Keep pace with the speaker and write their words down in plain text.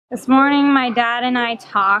This morning my dad and I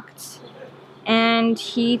talked and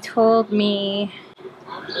he told me,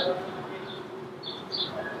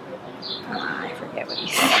 I forget what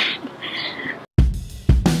he said.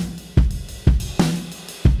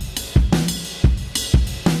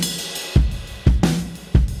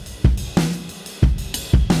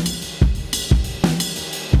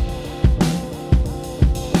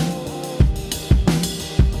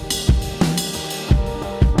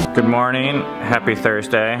 Good morning, happy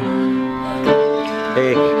Thursday.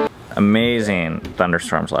 Hey. Amazing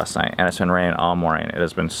thunderstorms last night, and it's been raining all morning. It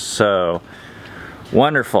has been so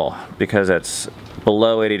wonderful because it's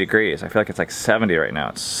below 80 degrees. I feel like it's like 70 right now.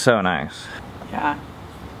 It's so nice. Yeah,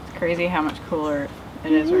 it's crazy how much cooler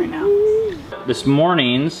it is right now. This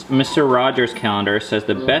morning's Mr. Rogers calendar says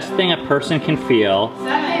the best thing a person can feel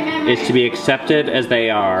is to be accepted as they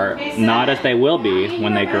are, not as they will be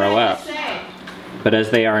when they grow up, but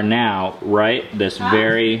as they are now, right this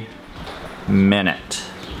very minute.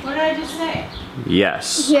 What did I just say?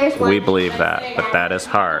 Yes, we believe that, but that is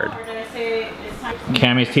hard.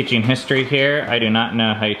 Cammie's teaching history here. I do not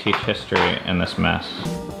know how you teach history in this mess.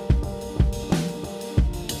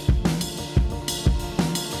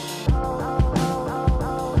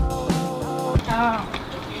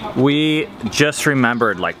 We just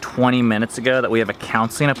remembered like 20 minutes ago that we have a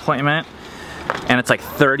counseling appointment and it's like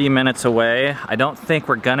 30 minutes away. I don't think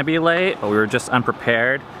we're gonna be late, but we were just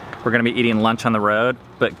unprepared. We're gonna be eating lunch on the road,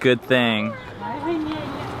 but good thing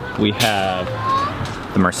we have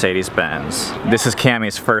the Mercedes-Benz. This is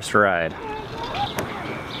Cammie's first ride.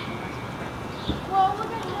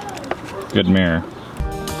 Good mirror.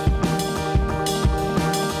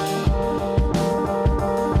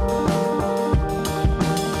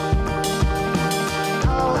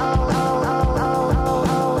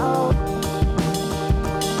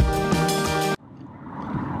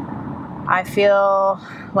 I feel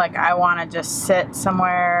like I want to just sit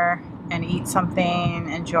somewhere and eat something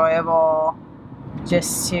enjoyable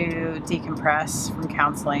just to decompress from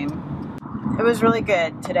counseling. It was really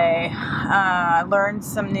good today. I learned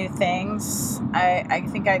some new things. I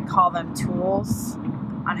think I'd call them tools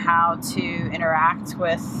on how to interact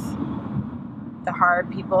with the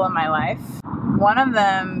hard people in my life. One of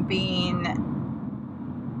them being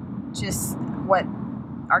just what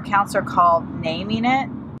our counselor called naming it.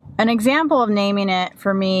 An example of naming it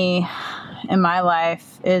for me in my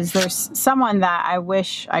life is there's someone that I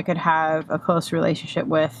wish I could have a close relationship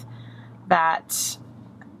with that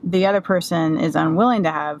the other person is unwilling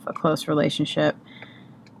to have a close relationship,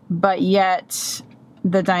 but yet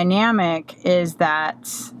the dynamic is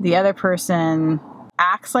that the other person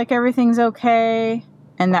acts like everything's okay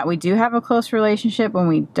and that we do have a close relationship when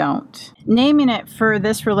we don't. Naming it for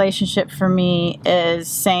this relationship for me is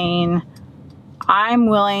saying, I'm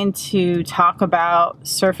willing to talk about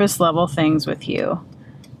surface level things with you.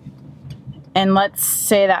 And let's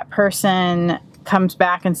say that person comes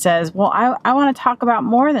back and says, well, I want to talk about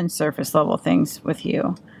more than surface level things with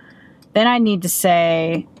you. Then I need to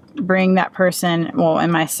say, bring that person, well,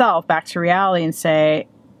 and myself back to reality and say,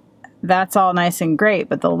 that's all nice and great.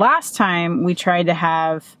 But the last time we tried to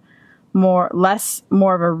have more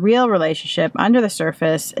of a real relationship under the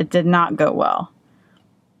surface, it did not go well.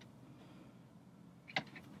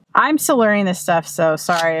 I'm still learning this stuff, so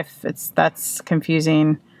sorry if that's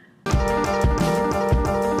confusing.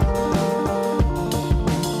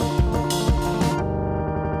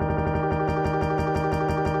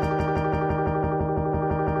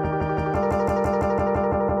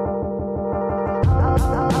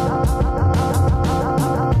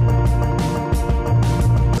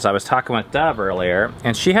 So I was talking with Dove earlier,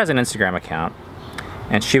 and she has an Instagram account,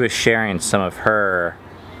 and she was sharing some of her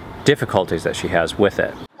difficulties that she has with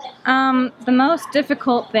it. The most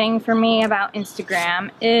difficult thing for me about Instagram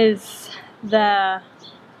is the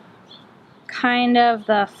kind of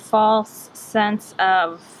the false sense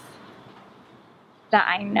of that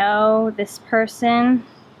I know this person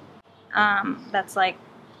that's like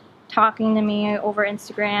talking to me over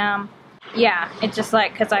Instagram. Yeah, it's just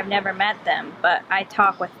like, because I've never met them, but I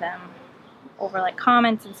talk with them over like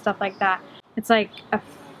comments and stuff like that. It's like a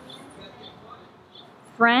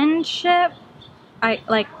friendship.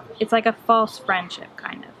 It's like a false friendship,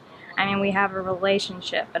 kind of. I mean, we have a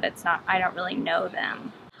relationship, but it's not, I don't really know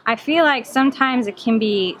them. I feel like sometimes it can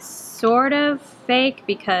be sort of fake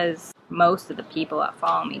because most of the people that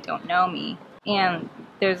follow me don't know me. And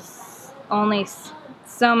there's only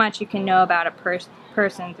so much you can know about a person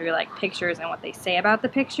through like pictures and what they say about the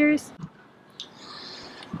pictures.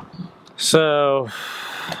 So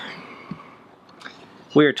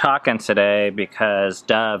we were talking today because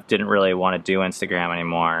Dove didn't really want to do Instagram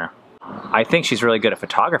anymore. I think she's really good at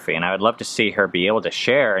photography, and I would love to see her be able to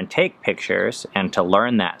share and take pictures and to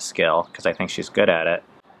learn that skill, because I think she's good at it.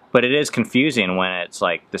 But it is confusing when it's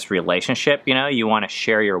like this relationship, you know, you want to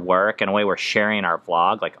share your work, and in a way we're sharing our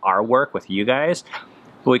vlog, like our work with you guys,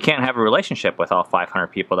 but we can't have a relationship with all 500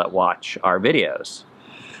 people that watch our videos.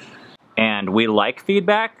 And we like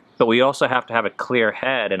feedback, but we also have to have a clear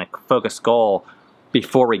head and a focused goal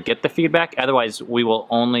before we get the feedback. Otherwise, we will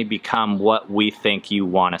only become what we think you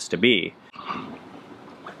want us to be.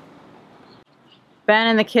 Ben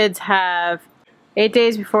and the kids have 8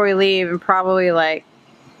 days before we leave and probably like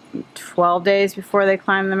 12 days before they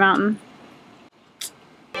climb the mountain.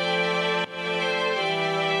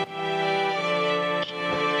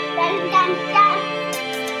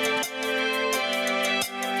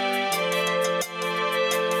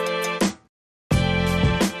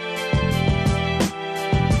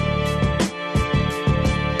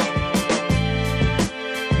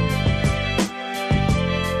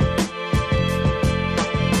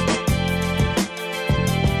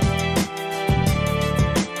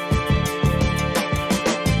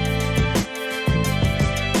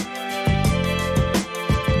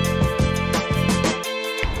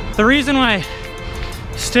 The reason why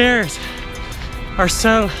stairs are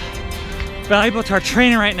so valuable to our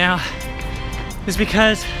training right now is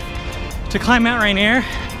because to climb Mount Rainier,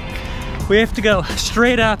 we have to go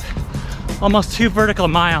straight up almost 2 vertical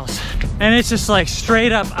miles. And it's just like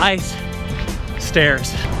straight up ice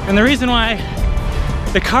stairs. And the reason why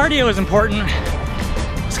the cardio is important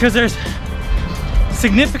is because there's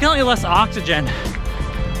significantly less oxygen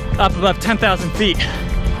up above 10,000 feet.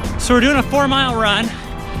 So we're doing a 4-mile run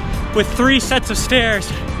with 3 sets of stairs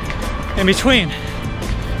in between.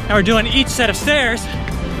 And we're doing each set of stairs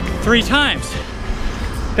 3 times.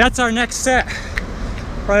 That's our next set,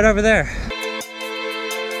 right over there.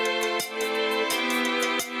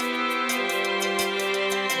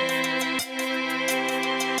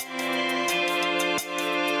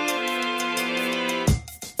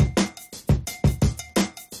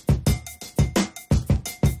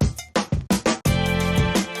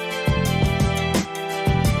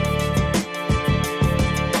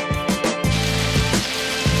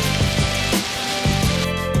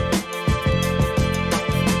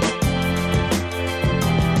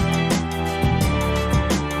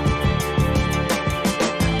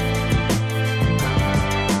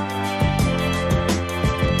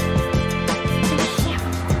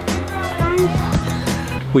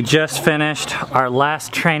 We just finished our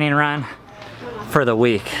last training run for the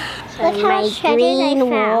week. Look how shredded I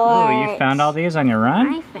found. Oh, you found all these on your run?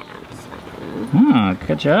 I found some. Oh,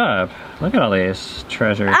 good job. Look at all these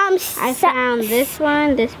treasures. I found this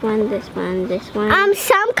one, this one, this one, this one.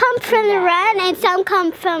 Some come from the run and some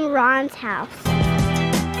come from Ron's house.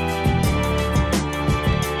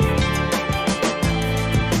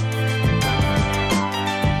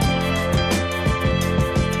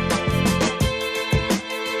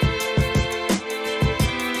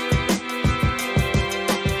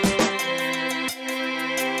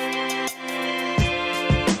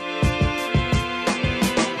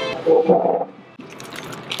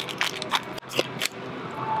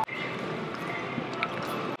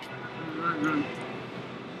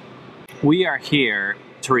 We are here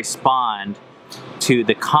to respond to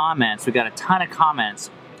the comments. We got a ton of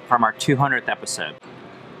comments from our 200th episode.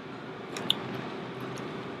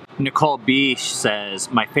 Nicole B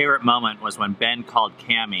says, my favorite moment was when Ben called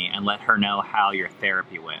Cammie and let her know how your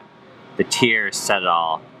therapy went. The tears said it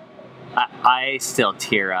all. I still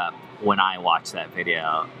tear up when I watch that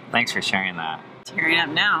video. Thanks for sharing that. Tearing up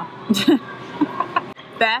now.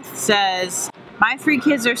 Beth says, my 3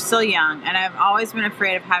 kids are still young and I've always been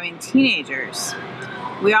afraid of having teenagers.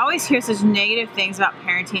 We always hear such negative things about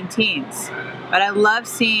parenting teens, but I love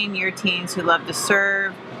seeing your teens who love to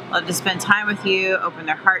serve, love to spend time with you, open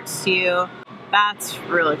their hearts to you. That's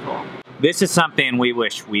really cool. This is something we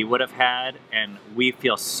wish we would have had, and we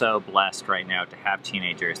feel so blessed right now to have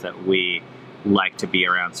teenagers that we like to be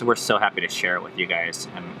around. So we're so happy to share it with you guys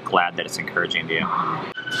and glad that it's encouraging to you.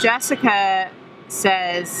 Jessica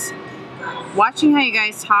says, watching how you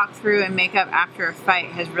guys talk through and make up after a fight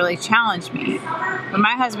has really challenged me. When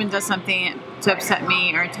my husband does something to upset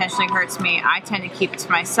me or intentionally hurts me, I tend to keep it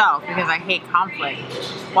to myself because I hate conflict.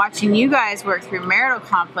 Watching you guys work through marital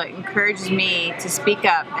conflict encourages me to speak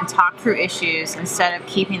up and talk through issues instead of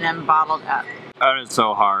keeping them bottled up. That is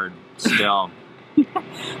so hard still.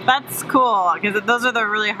 That's cool, because those are the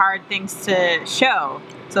really hard things to show.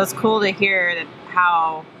 So it's cool to hear that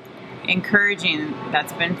how encouraging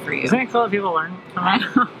that's been for you. Isn't it cool that people learn from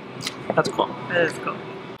that? That's cool. That is cool.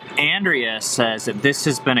 Andrea says that this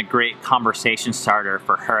has been a great conversation starter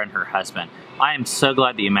for her and her husband. I am so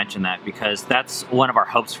glad that you mentioned that, because that's one of our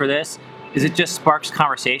hopes for this, is it just sparks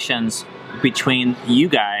conversations between you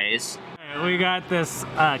guys. We got this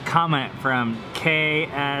comment from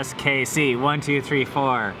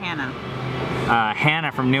KSKC1234. Hannah.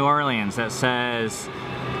 Hannah from New Orleans that says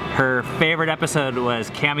her favorite episode was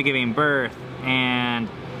Cammy giving birth, and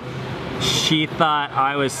she thought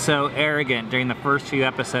I was so arrogant during the first few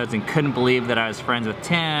episodes and couldn't believe that I was friends with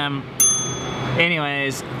Tim.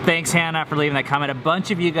 Anyways, thanks Hannah for leaving that comment. A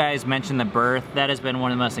bunch of you guys mentioned the birth. That has been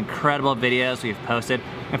one of the most incredible videos we've posted.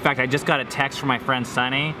 In fact, I just got a text from my friend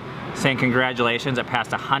Sunny saying congratulations. It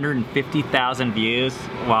passed 150,000 views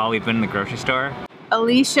while we've been in the grocery store.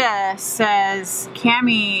 Alicia says,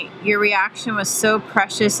 Cammy, your reaction was so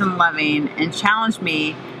precious and loving and challenged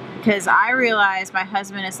me, because I realize my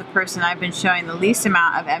husband is the person I've been showing the least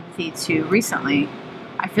amount of empathy to recently.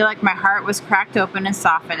 I feel like my heart was cracked open and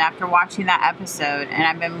softened after watching that episode, and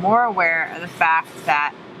I've been more aware of the fact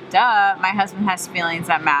that, duh, my husband has feelings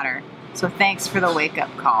that matter. So thanks for the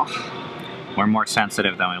wake-up call. We're more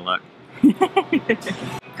sensitive than we look.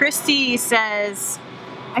 Christy says,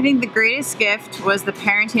 I think the greatest gift was the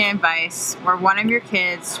parenting advice where one of your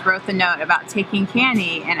kids wrote the note about taking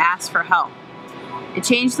candy and asked for help. It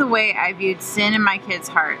changed the way I viewed sin in my kids'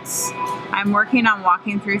 hearts. I'm working on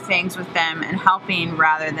walking through things with them and helping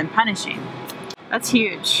rather than punishing. That's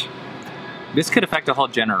huge. This could affect a whole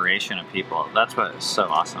generation of people. That's what is so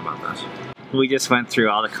awesome about this. We just went through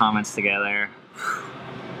all the comments together.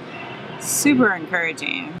 Super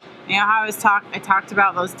encouraging. You know how I talked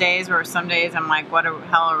about those days where some days I'm like, what the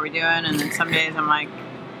hell are we doing? And then some days I'm like,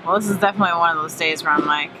 well, this is definitely one of those days where I'm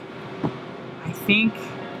like, I think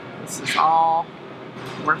this is all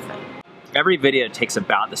worth it. Every video takes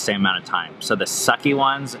about the same amount of time. So the sucky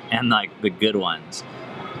ones and like the good ones.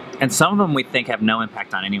 And some of them we think have no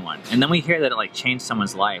impact on anyone. And then we hear that it like changed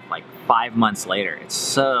someone's life like 5 months later. It's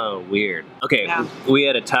so weird. Okay, yeah. We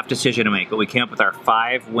had a tough decision to make, but we came up with our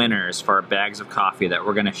 5 winners for our bags of coffee that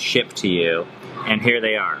we're gonna ship to you. And here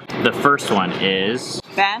they are. The first one is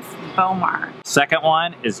Beth Bomar. Second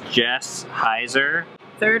one is Jess Heiser.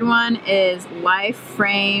 Third one is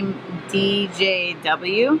Lifeframe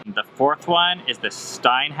DJW. The fourth one is the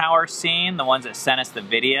Steinhauer scene, the ones that sent us the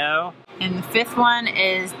video. And the fifth one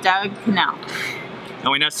is Doug Cannell.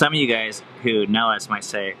 And we know some of you guys who know us might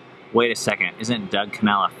say, wait a second, isn't Doug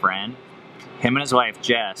Cannell a friend? Him and his wife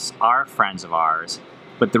Jess are friends of ours,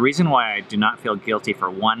 but the reason why I do not feel guilty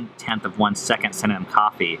for 1/10 of 1 second sending them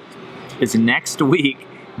coffee is next week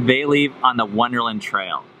they leave on the Wonderland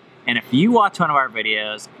Trail. And if you watch one of our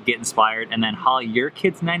videos, get inspired, and then haul your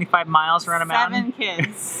kids 95 miles around a mountain, 7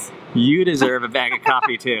 kids. You deserve a bag of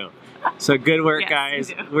coffee too. So good work, yes,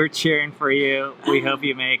 guys. We're cheering for you. We hope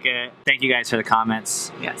you make it. Thank you guys for the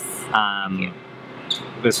comments. Yes. Thank you.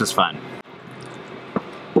 This was fun.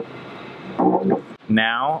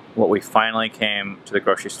 Now, what we finally came to the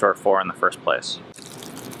grocery store for in the first place.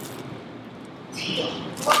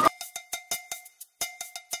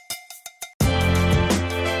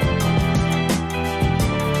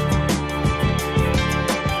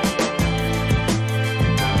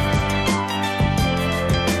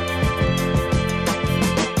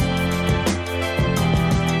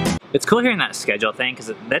 It's cool hearing that schedule thing,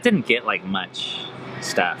 because that didn't get like much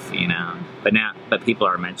stuff, you know. But people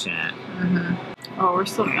are mentioning it. Oh, we're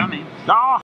still filming. Oh!